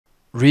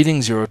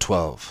Reading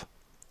 012,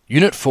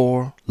 Unit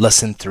 4,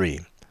 Lesson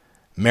 3,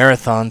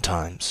 Marathon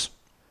Times.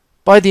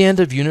 By the end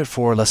of Unit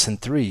 4, Lesson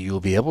 3, you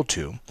will be able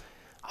to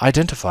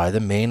identify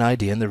the main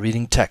idea in the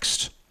reading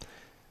text,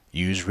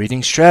 use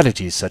reading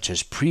strategies such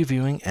as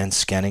previewing and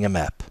scanning a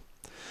map,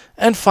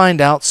 and find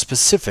out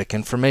specific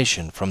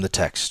information from the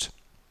text.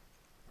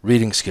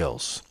 Reading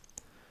skills.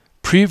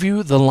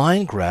 Preview the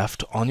line graph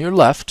on your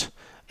left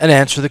and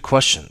answer the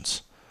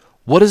questions.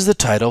 What is the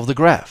title of the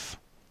graph?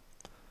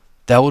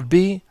 That would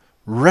be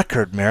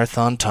Record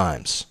Marathon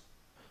Times.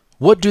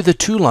 What do the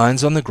two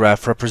lines on the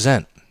graph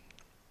represent?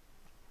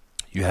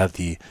 You have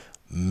the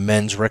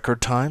men's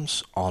record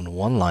times on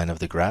one line of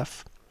the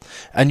graph,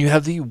 and you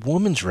have the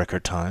women's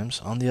record times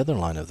on the other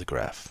line of the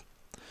graph.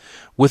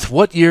 With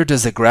what year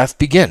does the graph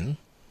begin?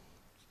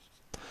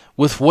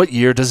 With what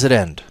year does it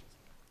end?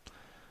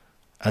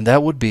 And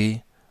that would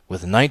be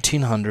with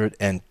 1900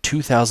 and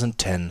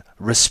 2010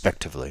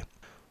 respectively.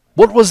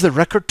 What was the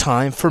record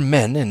time for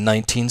men in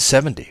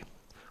 1970?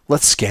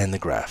 Let's scan the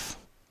graph.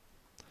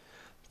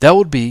 That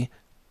would be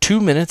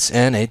 2 minutes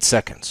and 8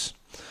 seconds.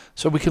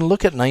 So we can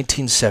look at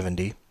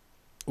 1970.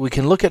 We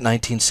can look at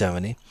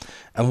 1970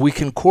 and we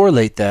can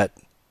correlate that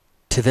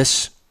to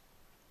this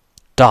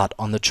dot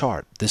on the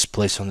chart, this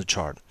place on the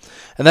chart.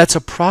 And that's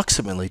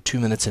approximately 2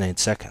 minutes and 8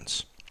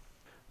 seconds.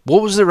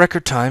 What was the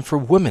record time for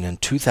women in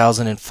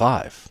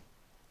 2005?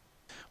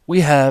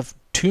 We have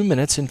 2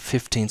 minutes and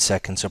 15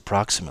 seconds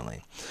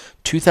approximately.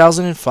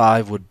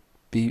 2005 would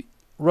be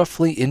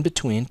roughly in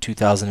between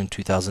 2000 and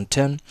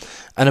 2010.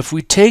 And if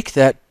we take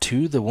that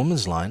to the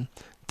women's line,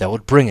 that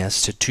would bring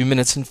us to 2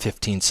 minutes and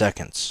 15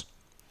 seconds.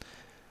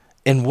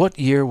 In what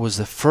year was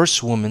the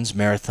first women's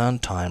marathon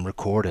time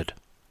recorded?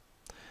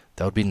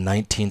 That would be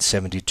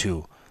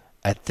 1972,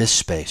 at this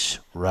space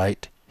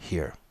right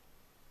here.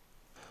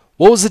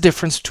 What was the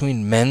difference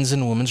between men's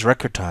and women's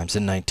record times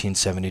in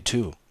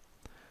 1972?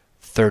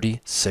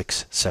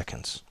 36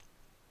 seconds.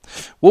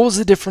 What was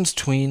the difference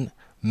between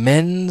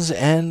men's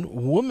and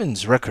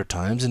women's record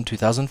times in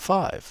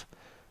 2005?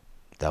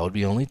 That would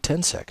be only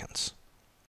 10 seconds.